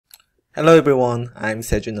Hello everyone, I'm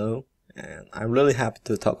Sejoon, and I'm really happy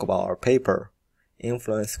to talk about our paper,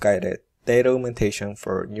 Influence-Guided Data Augmentation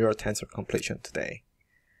for Neural Tensor Completion today.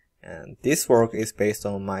 And this work is based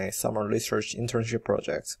on my summer research internship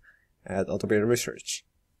project at Augmentation Research.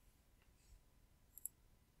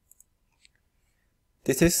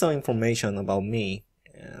 This is some information about me,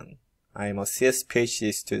 and I'm a CS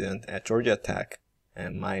PhD student at Georgia Tech,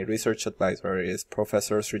 and my research advisor is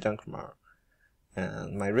Professor Srijan Kumar.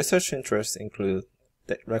 And my research interests include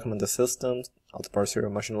recommender systems,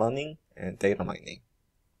 adversarial machine learning, and data mining.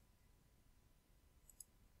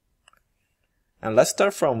 And let's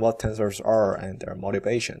start from what tensors are and their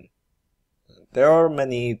motivation. There are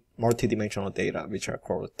many multidimensional data which are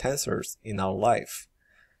called tensors in our life,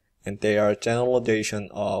 and they are generalization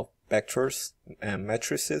of vectors and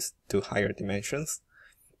matrices to higher dimensions.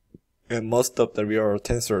 And most of the real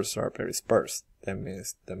tensors are very sparse. That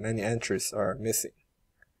means the many entries are missing.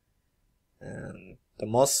 And the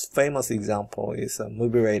most famous example is a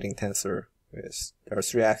movie rating tensor, which there are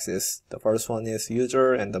three axes. The first one is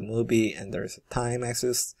user and the movie, and there's a time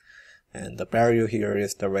axis, and the value here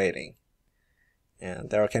is the rating. And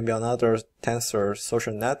there can be another tensor,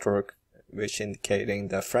 social network, which indicating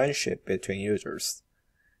the friendship between users.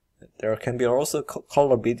 There can be also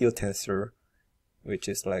color video tensor, which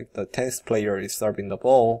is like the tennis player is serving the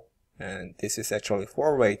ball, and this is actually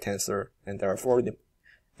four-way tensor, and there are four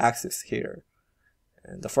axes here.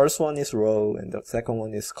 And the first one is row, and the second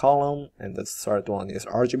one is column, and the third one is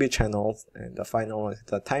RGB channels, and the final one is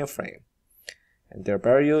the time frame. And their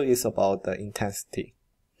value is about the intensity.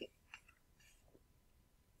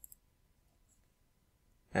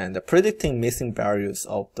 And the predicting missing values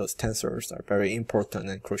of those tensors are very important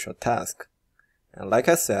and crucial task. And like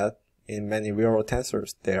I said, in many real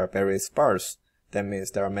tensors, they are very sparse. That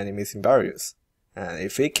means there are many missing values. And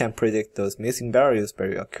if we can predict those missing values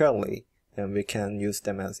very accurately, then we can use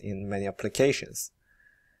them as in many applications.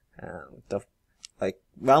 The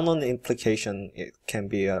well-known implication, it can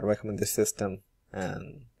be a recommender system.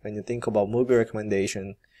 And when you think about movie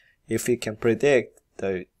recommendation, if we can predict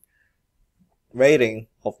the rating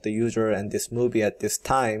of the user and this movie at this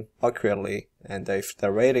time accurately, and if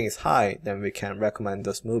the rating is high, then we can recommend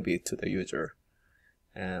this movie to the user.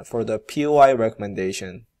 And for the POI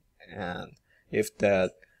recommendation, and if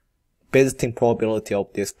the visiting probability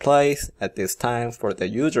of this place at this time for the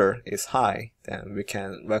user is high, then we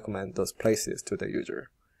can recommend those places to the user.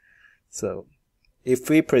 So if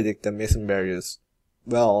we predict the missing values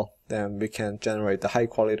well, then we can generate the high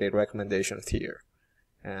quality recommendations here.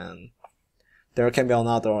 And there can be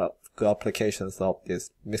another good applications of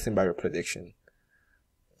this missing value prediction.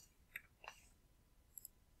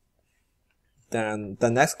 Then the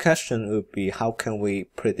next question would be, how can we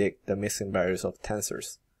predict the missing values of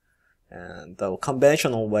tensors? And the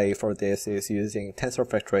conventional way for this is using tensor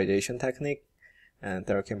factorization technique. And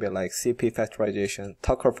there can be like CP factorization,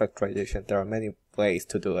 Tucker factorization. There are many ways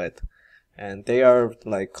to do it. And they are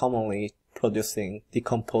like commonly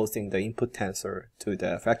decomposing the input tensor to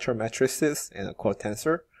the factor matrices in a core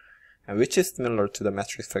tensor, and which is similar to the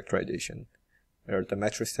matrix factorization. Where the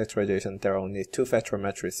matrix factorization, there are only two factor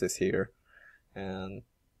matrices here. And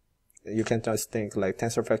you can just think like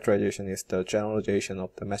tensor factorization is the generalization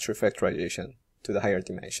of the matrix factorization to the higher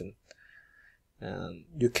dimension. And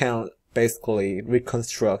you can basically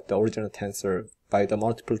reconstruct the original tensor by the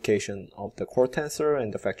multiplication of the core tensor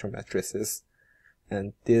and the factor matrices.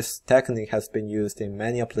 And this technique has been used in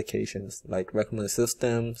many applications like recommender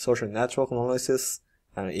system, social network analysis,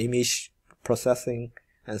 and image processing,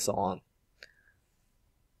 and so on.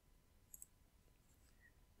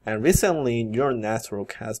 And recently, neural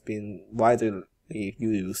network has been widely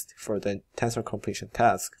used for the tensor completion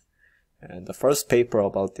task. And the first paper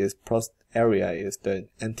about this area is the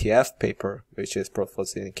NTF paper, which is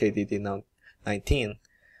proposed in KDD 19.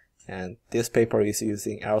 And this paper is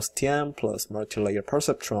using LSTM plus multi-layer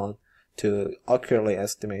perceptron to accurately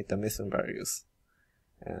estimate the missing values.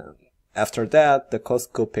 And after that, the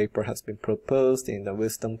Costco paper has been proposed in the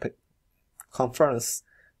Wisdom conference.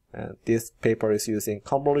 And this paper is using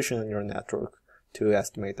convolutional neural network to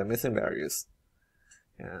estimate the missing values.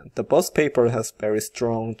 And the both paper has very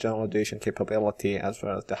strong generalization capability as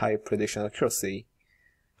well as the high prediction accuracy.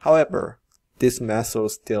 However, these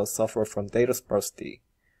methods still suffer from data sparsity,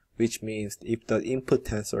 which means if the input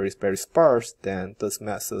tensor is very sparse, then those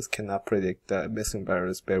methods cannot predict the missing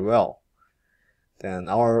values very well. Then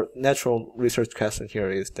our natural research question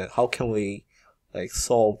here is that how can we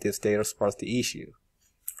solve this data sparsity issue?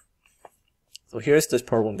 So here's the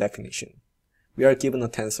problem definition. We are given a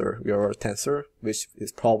tensor, which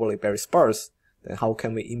is probably very sparse. then how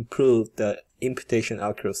can we improve the imputation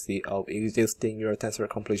accuracy of existing neural tensor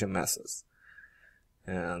completion methods?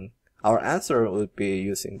 And our answer would be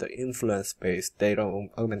using the influence-based data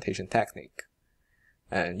augmentation technique.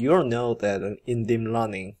 And you all know that in deep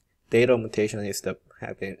learning, data augmentation is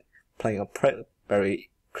playing a very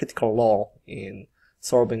critical role in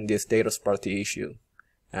solving this data sparsity issue.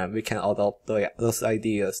 And we can adopt those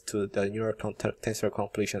ideas to the neural tensor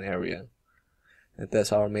completion area. And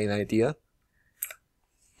that's our main idea.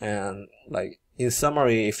 And like in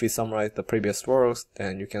summary, if we summarize the previous works,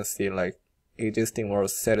 then you can see like existing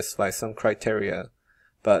works satisfy some criteria,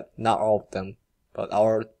 but not all of them. But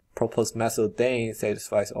our proposed method Dane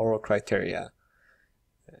satisfies all criteria,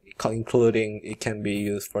 including it can be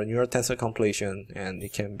used for neural tensor completion, and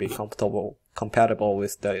it can be compatible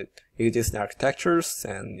with the existing architectures,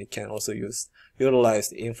 and it can also utilize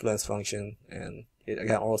the influence function, and it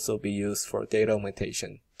can also be used for data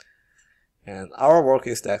augmentation. And our work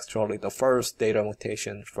is actually the first data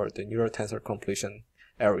augmentation for the neural tensor completion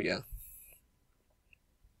area.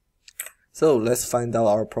 So let's find out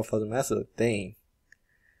our proposed method Dane.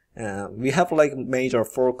 We have like major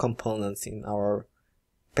 4 components in our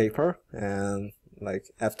paper, and like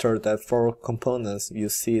after that 4 components, you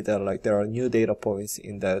see that like there are new data points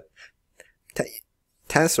in the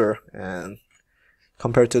tensor, and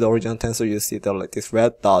compared to the original tensor, you see that like these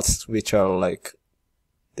red dots, which are like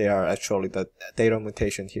they are actually the data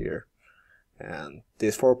augmentation here. And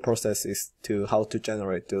this 4 process is to how to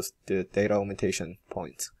generate the data augmentation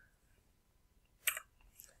points.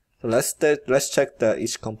 So let's check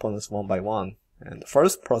each components one by one. And the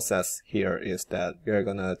first process here is that we are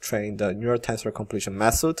gonna train the neural tensor completion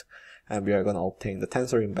method, and we are gonna obtain the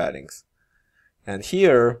tensor embeddings. And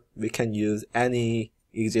here we can use any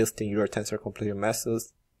existing neural tensor completion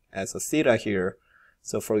methods as a theta here.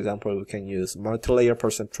 So for example, we can use multi-layer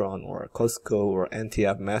perceptron or Cosco or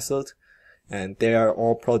NTF method, and they are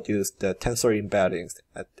all produce the tensor embeddings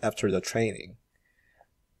after the training.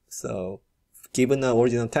 So given the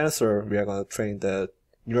original tensor, we are going to train the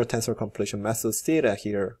neural tensor completion method theta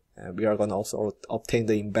here, and we are going to also obtain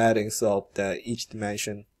the embeddings of each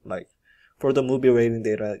dimension. Like for the movie rating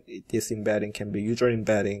data, this embedding can be user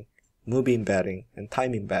embedding, movie embedding, and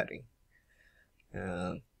time embedding.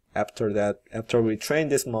 And after we train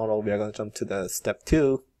this model, we are going to jump to the step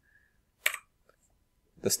 2.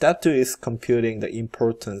 The step 2 is computing the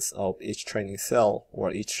importance of each training cell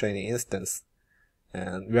or each training instance.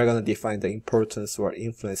 And we are going to define the importance or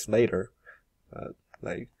influence later.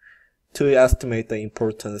 Like to estimate the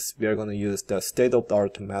importance, we are going to use the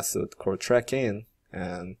state-of-the-art method called track-in,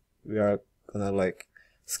 and we are going to like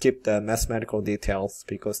skip the mathematical details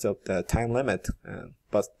because of the time limit,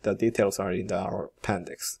 but the details are in our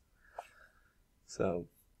appendix. So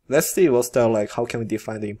let's see what's the how can we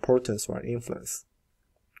define the importance or influence.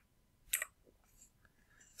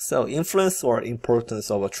 So influence or importance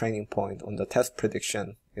of a training point on the test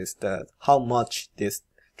prediction is that how much this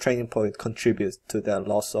training point contributes to the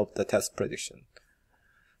loss of the test prediction.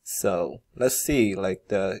 So let's see like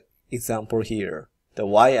the example here. The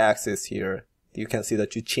y-axis here, you can see the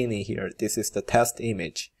Zucchini here. This is the test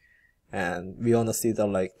image, and we want to see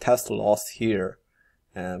the test loss here,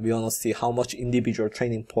 and we want to see how much individual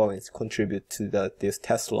training points contribute to this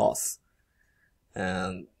test loss.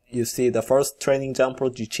 And you see the first training example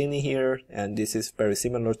Zucchini here, and this is very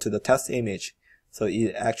similar to the test image. So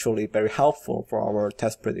it's actually very helpful for our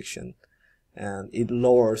test prediction, and it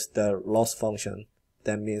lowers the loss function.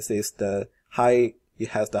 That means it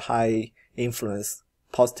has the high influence,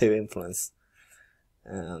 positive influence.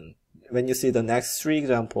 And when you see the next 3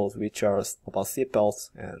 examples, which are about seatbelts,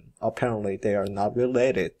 and apparently they are not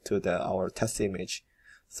related to our test image,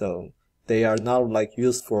 so they are not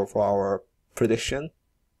useful for our prediction,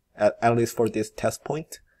 at least for this test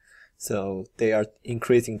point. So they are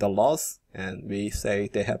increasing the loss, and we say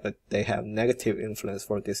they have negative influence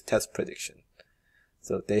for this test prediction.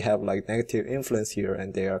 So they have negative influence here,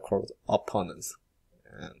 and they are called opponents.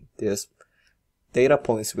 And these data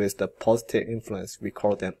points with the positive influence, we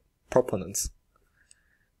call them proponents.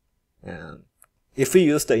 And if we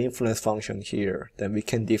use the influence function here, then we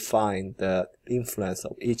can define the influence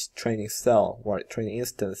of each training cell or training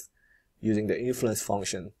instance using the influence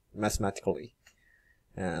function mathematically.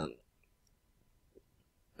 And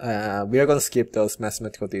we are going to skip those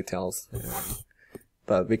mathematical details,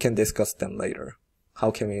 but we can discuss them later.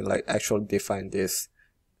 How can we actually define the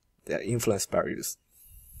influence values?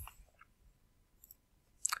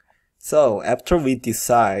 So after we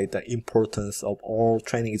decide the importance of all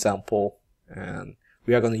training example, and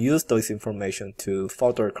we are going to use those information to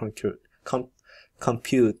further compute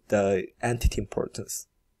the entity importance.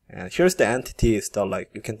 And here's the entities that like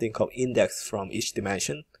you can think of index from each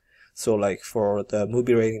dimension. So like for the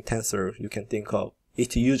movie rating tensor, you can think of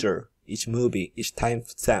each user, each movie, each time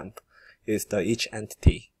stamp is the each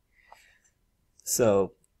entity.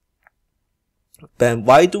 So then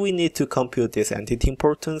why do we need to compute this entity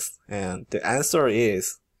importance? And the answer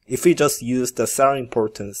is, if we just use the cell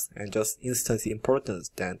importance and just instance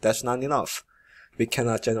importance, then that's not enough. We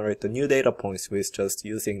cannot generate the new data points with just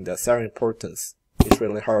using the cell importance. It's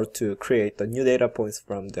really hard to create the new data points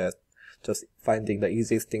from that, just finding the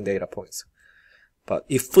existing data points. But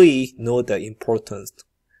if we know the importance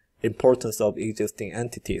of existing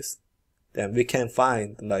entities, then we can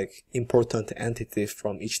find like important entities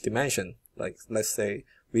from each dimension. Like let's say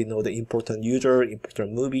we know the important user,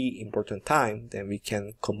 important movie, important time, then we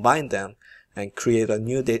can combine them and create a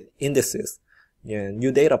new indices,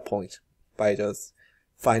 new data point by just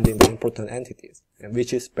finding the important entities, and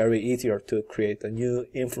which is very easier to create a new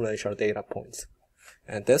influential data points.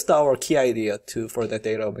 And that's our key idea for the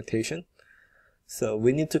data augmentation. So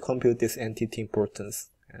we need to compute this entity importance.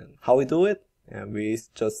 And how we do it? And we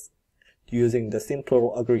just using the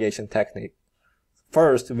simpler aggregation technique.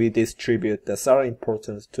 First, we distribute the cell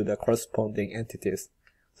importance to the corresponding entities.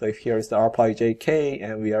 So if here is the alpha I, j, k,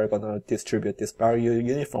 and we are going to distribute this value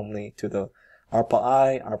uniformly to the alpha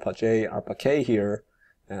I, alpha j, alpha k here,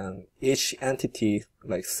 and each entity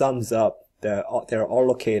like sums up their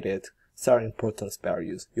allocated cell importance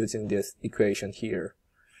values using this equation here.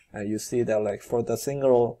 And you see that like for the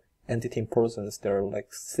single entity importance, there are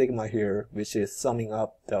like sigma here, which is summing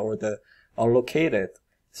up the allocated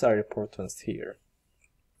cell importance here.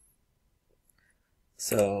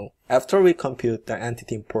 So after we compute the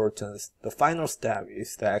entity importance, the final step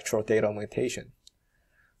is the actual data augmentation.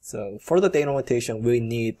 So for the data augmentation, we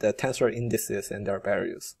need the tensor indices and their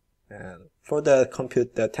values. And for the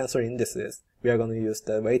compute the tensor indices, we are going to use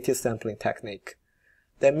the weighted sampling technique.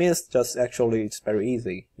 That means just actually it's very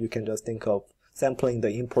easy. You can just think of sampling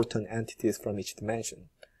the important entities from each dimension.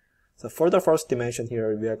 So for the first dimension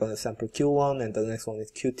here, we are going to sample Q1, and the next one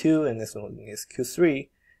is Q2, and next one is Q3.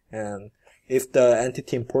 And if the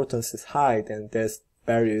entity importance is high, then this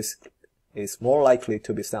value is more likely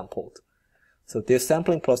to be sampled. So this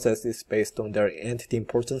sampling process is based on their entity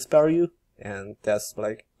importance value, and that's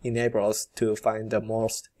like enable us to find the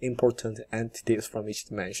most important entities from each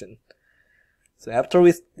dimension. So after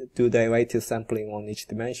we do the weighted sampling on each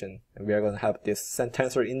dimension, and we are going to have this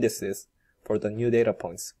tensor indices for the new data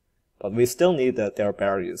points. But we still need their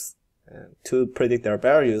values. And to predict their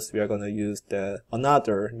values, we are going to use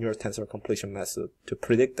another neural tensor completion method to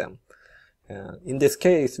predict them. In this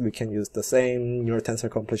case, we can use the same neural tensor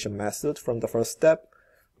completion method from the first step.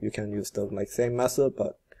 You can use the same method,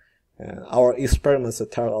 but our experiments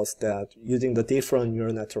tell us that using the different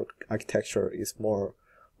neural network architecture is more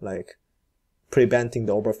like preventing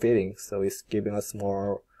the overfitting, so it's giving us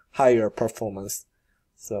more higher performance.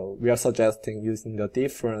 So we are suggesting using the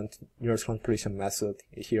different neural completion method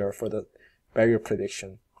here for the value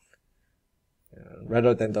prediction,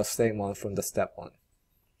 rather than the same one from the step one.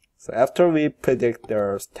 So after we predict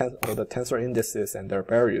the tensor indices and their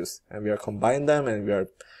values, and we are combine them, and we are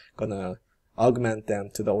gonna augment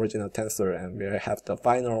them to the original tensor, and we have the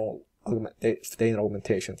final data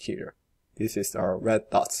augmentation here. This is our red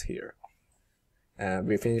dots here. And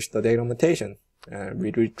we finished the data augmentation. And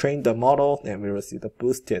we retrain the model, and we will see the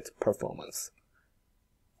boosted performance.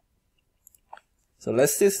 So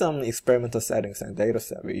let's see some experimental settings and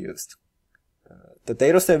dataset we used. The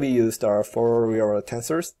dataset we used are 4 real-world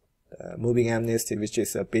tensors, moving amnesty, which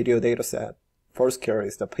is a video dataset, Foursquare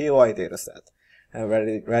is the POI dataset, and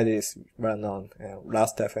Reddit is well known, and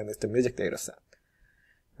Last.fm is the music dataset.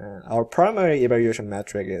 Our primary evaluation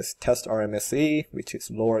metric is test RMSE, which is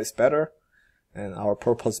lower is better. And our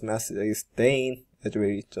purpose method is DANE, as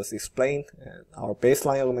we just explained. And our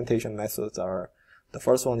baseline augmentation methods are, the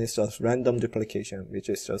first one is just random duplication, which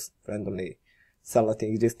is just randomly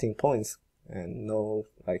selecting existing points and no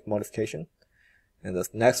modification. And the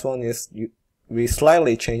next one is we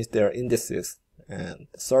slightly change their indices. And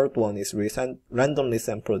the third one is we randomly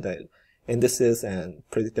sample the indices and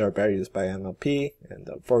predict their values by MLP. And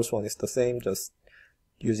the first one is the same, just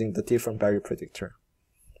using the different value predictor.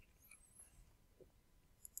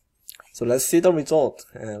 So let's see the result,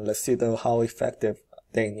 and let's see how effective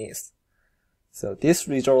DANE is. So this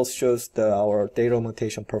result shows our data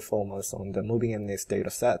augmentation performance on the moving MNIST data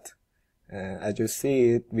set. And as you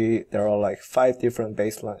see, there are 5 different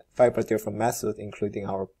methods, including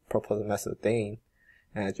our proposed method DANE.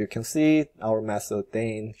 And as you can see, our method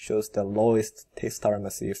DANE shows the lowest test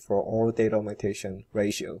RMSE for all data augmentation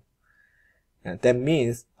ratio. And that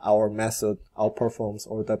means our method outperforms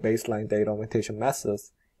all the baseline data augmentation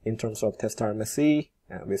methods in terms of test RMSE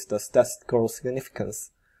and with the statistical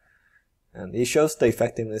significance. And it shows the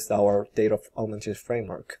effectiveness of our data augmentation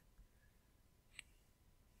framework.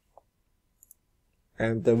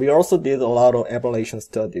 And we also did a lot of evaluation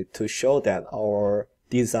study to show that our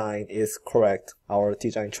design is correct, our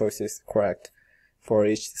design choice is correct for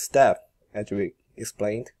each step. As we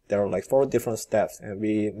explained, there are like 4 different steps, and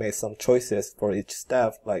we made some choices for each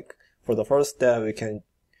step. Like for the first step, we can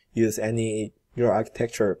use any neural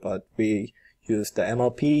architecture, but we use the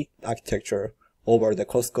MLP architecture over the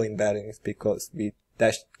Costco embeddings because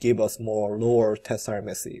that give us more lower test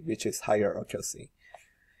RMSE, which is higher accuracy.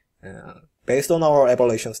 Based on our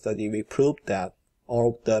evaluation study, we proved that all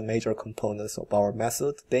of the major components of our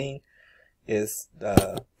method thing is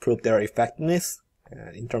prove their effectiveness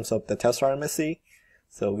in terms of the test RMSE.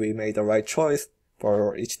 So we made the right choice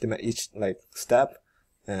for each like step.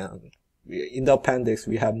 And in the appendix,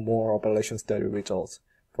 we have more evaluation study results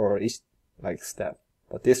for each like step.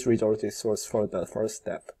 But this result is sourced for the first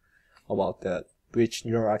step about which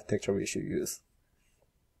neural architecture we should use.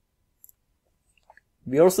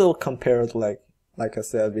 We also compared like I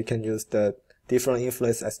said, we can use the different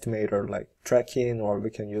influence estimator like tracking, or we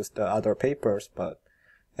can use the other papers. But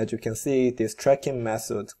as you can see, this tracking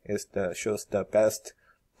method shows the best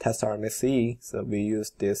test RMSE. So we use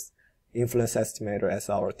this influence estimator as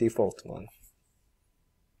our default one.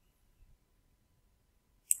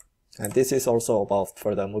 And this is also about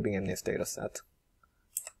for the moving MNIST dataset.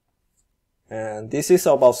 And this is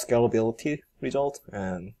about scalability result.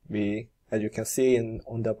 And as you can see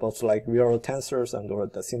on the both like real tensors and or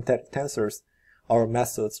the synthetic tensors, our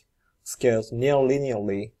methods scales near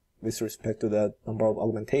linearly with respect to the number of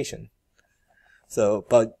augmentation. So,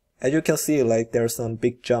 but as you can see, like there's some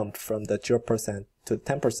big jump from the 0% to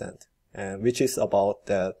 10%, and which is about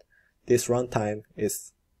that this runtime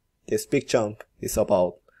this big jump is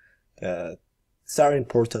about the star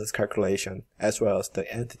importance calculation as well as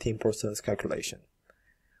the entity importance calculation.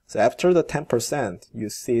 So after the 10%, you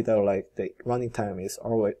see that the running time is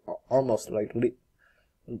almost like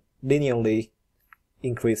linearly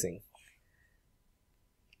increasing.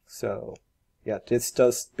 So yeah, this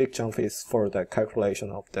just big jump is for the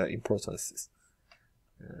calculation of the importances.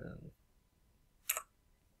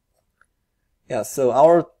 Yeah, so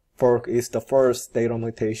our work is the first data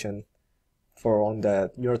augmentation on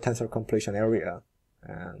the neural tensor completion area,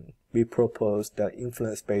 and we propose the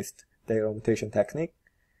influence-based data augmentation technique.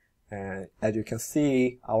 And as you can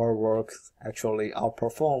see, our work actually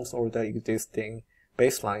outperforms all the existing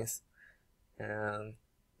baselines. And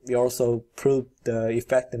we also proved the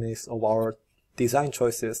effectiveness of our design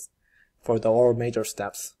choices for all major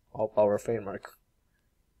steps of our framework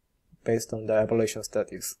based on the evaluation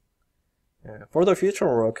studies. For the future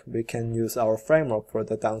work, we can use our framework for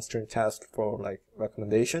the downstream test for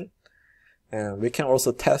recommendation. And we can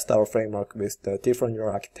also test our framework with the different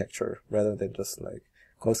neural architecture rather than just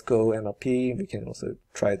Costco, MLP. We can also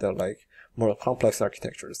try the more complex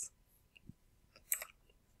architectures.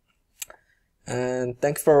 And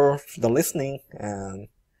thanks for the listening. And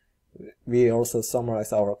we also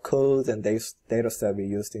summarize our code and data set we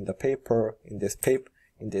used in the paper in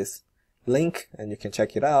this link, and you can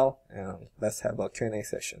check it out. And let's have a Q&A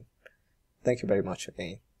session. Thank you very much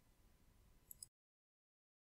again.